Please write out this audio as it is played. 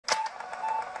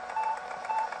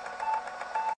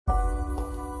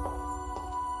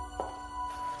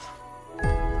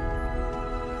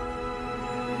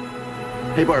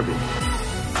Hey, Barbie.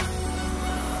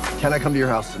 Can I come to your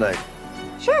house tonight?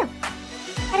 Sure.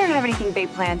 I don't have anything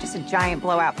big planned, just a giant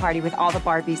blowout party with all the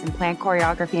Barbies and planned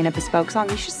choreography and a bespoke song.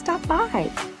 You should stop by.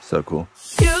 So cool.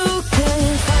 You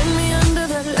can find me under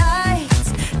the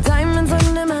lights, diamonds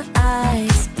under my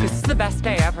eyes. This is the best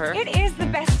day ever. It is the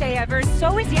best day ever.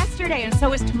 So is yesterday, and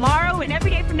so is tomorrow, and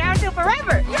every day from now until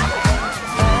forever. Do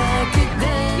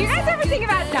you guys ever think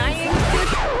about dying?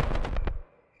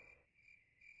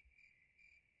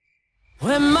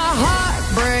 When my heart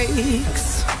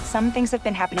breaks, Some things have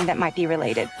been happening that might be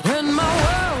related. when my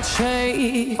world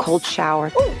shakes. Cold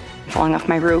shower, falling off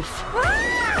my roof,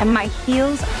 and my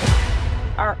heels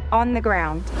are on the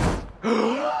ground.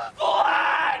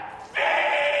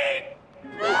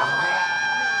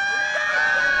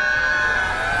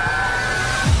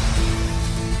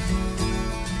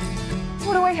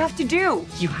 What do I have to do?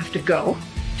 You have to go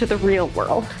to the real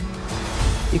world.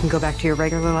 You can go back to your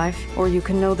regular life, or you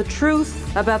can know the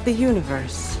truth about the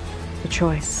universe. The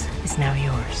choice is now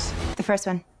yours. The first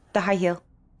one, the high heel.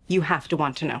 You have to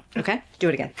want to know, okay? Do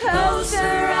it again. Closer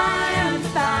I am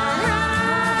fine.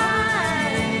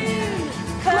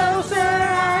 Closer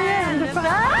I am fine.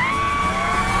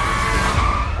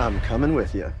 I'm coming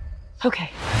with you.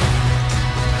 Okay.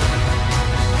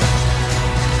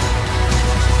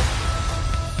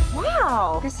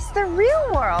 Wow, this is the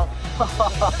real world.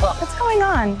 What's going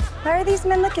on? Why are these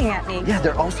men looking at me? Yeah,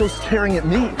 they're also staring at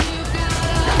me.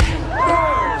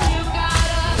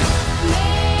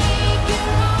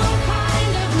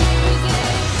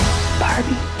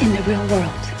 Barbie in the real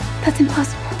world. That's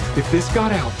impossible. If this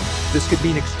got out, this could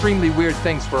mean extremely weird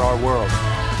things for our world.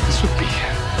 This would be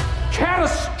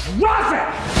catastrophic!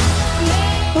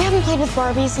 We haven't played with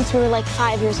Barbie since we were like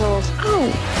 5 years old. Oh.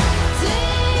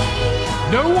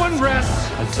 No one rests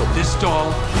until this doll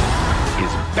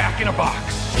is back in a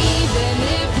box. Even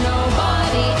if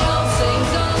nobody else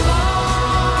sings along.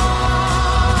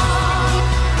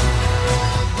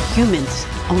 Humans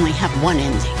only have one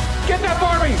ending. Get that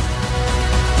Barbie!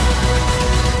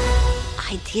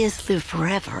 Ideas live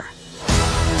forever.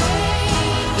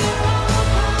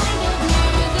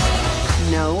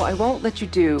 No, I won't let you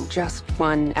do just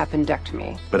one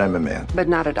appendectomy, But I'm a man. but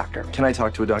not a doctor. Can I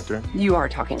talk to a doctor? You are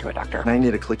talking to a doctor. I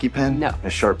need a clicky pen? No. A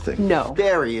sharp thing? No.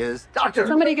 There he is. Doctor!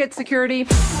 Somebody get security.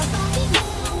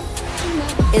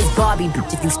 Is Barbie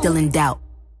if you still in doubt?